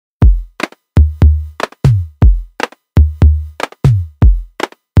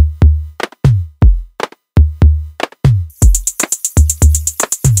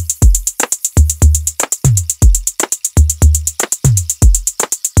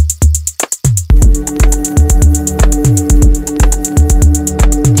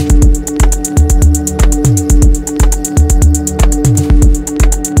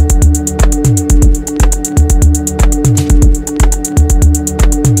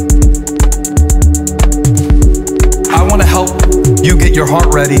get your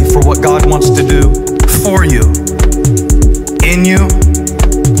heart ready for what God wants to do for you, in you,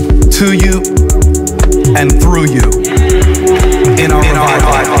 to you, and through you in our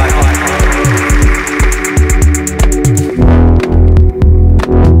revival.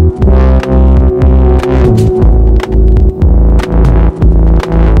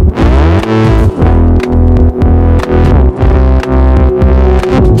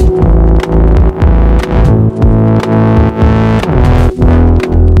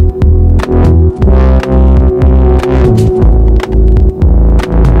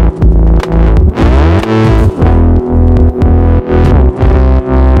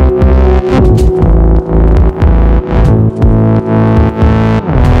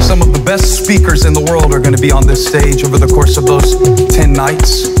 Best speakers in the world are going to be on this stage over the course of those 10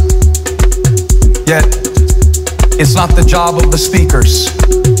 nights. Yet, it's not the job of the speakers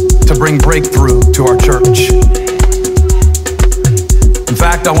to bring breakthrough to our church. In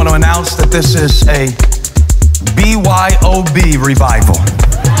fact, I want to announce that this is a B.Y.O.B revival.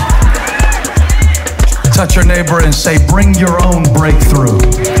 Touch your neighbor and say, bring your own breakthrough.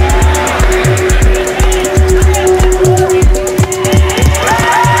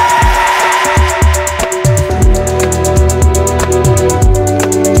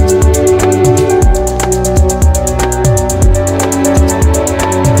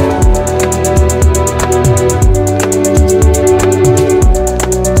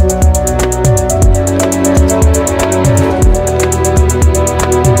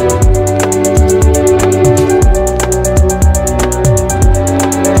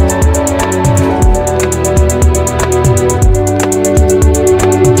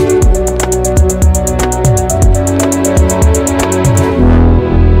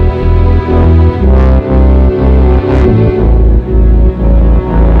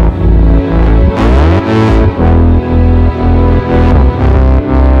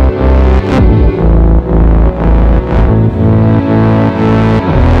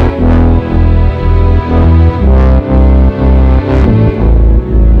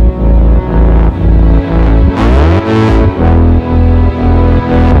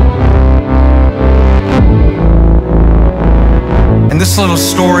 This little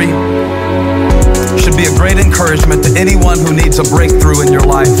story should be a great encouragement to anyone who needs a breakthrough in your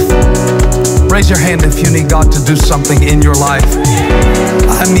life. Raise your hand if you need God to do something in your life.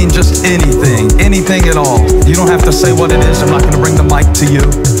 I mean just anything at all. You don't have to say what it is. I'm not going to bring the mic to you.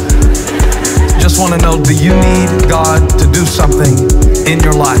 Just want to know, do you need God to do something in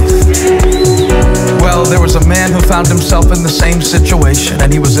your life? Well, there was a man who found himself in the same situation,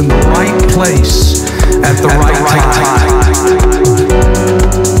 and he was in the right place at the right time.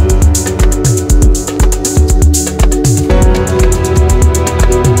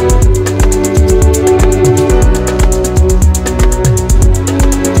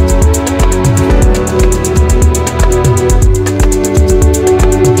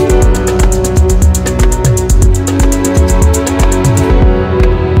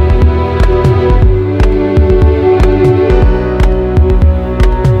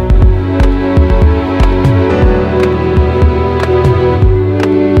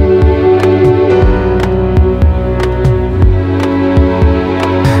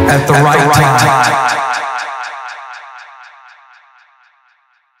 At the right time.